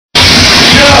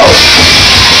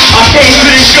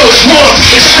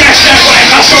and smash that right.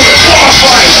 I show the bar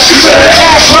fight. You better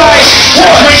act right.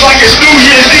 Drink like it's New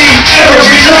Year's Eve.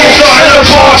 Every night starting a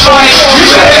bar fight. You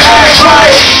better act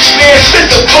right. Man, sit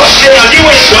the fuck down. You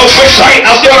ain't so tight.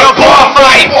 I'll start a bar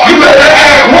fight. You better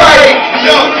act right.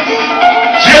 Yo.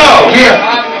 Yeah.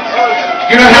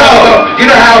 You know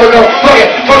how we go. Fuck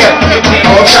it.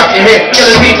 I'll chop your head. Kill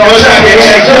the beat. I'll chop your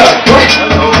head.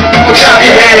 I'll chop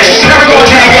your head. Never go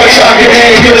down. Go chop your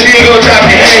head. Kill the beat. Go chop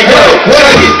your head.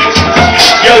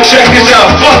 Yo, check this out.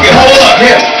 Fuck it. Hold up.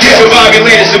 Surviving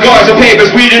later. Cigars and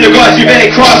papers. Weed in the guards. You better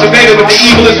cross the vader with the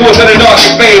evilest force of the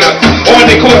darkest vader. On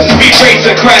the courses, speed rates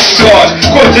and crashing cars.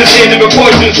 Courses in the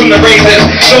proportions from the razors.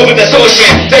 So with the social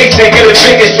face, they get a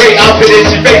biggest straight outfit in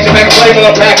your face. And make a flame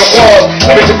on a pack of balls.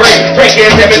 Limit to break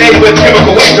and contaminate with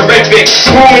chemical waste. Terrific.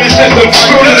 Screw in the system.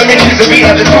 Screw to the mentions of beat.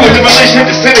 Have to do with the militia.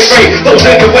 Disintegrate. Those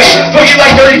in the way. Throw you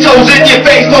like dirty toes in your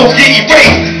face. Those get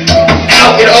erased.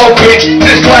 Out in open,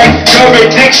 just like your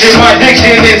addiction. My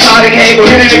addiction is Sonic Hagel.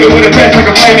 Hit a nigga with a fence like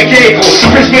a flaming cable.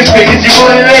 Christmas figures, you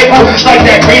pulling a label like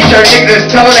that green shirt nigga that's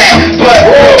telling that. But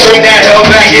bring that hell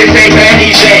back, it's a bad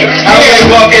DJ. How they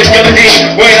walk is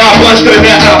guillotine. When I bust her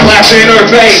nut, I blast in her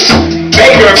face.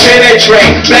 Make her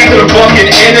penetrate back to the fucking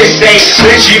interstate.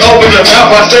 Then she opens her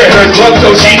mouth, I slit her throat so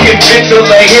she can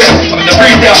ventilate. The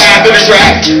freestyle after the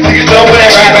track. Niggas know when I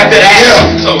rap after that.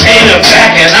 So in the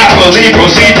back and I believe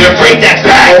proceed to break that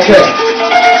back. Okay.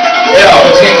 Yo,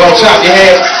 Guillotine gon' chop your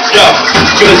head. Yo,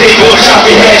 Guillotine gon' chop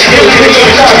your head. Guillotine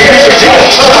gon' chop your head.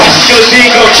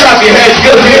 Guillotine gon' chop your head.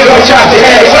 Guillotine gon' chop your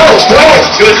head.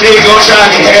 Guillotine gon'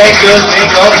 chop your head. Guillotine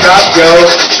gon' chop your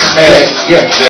head. Yeah.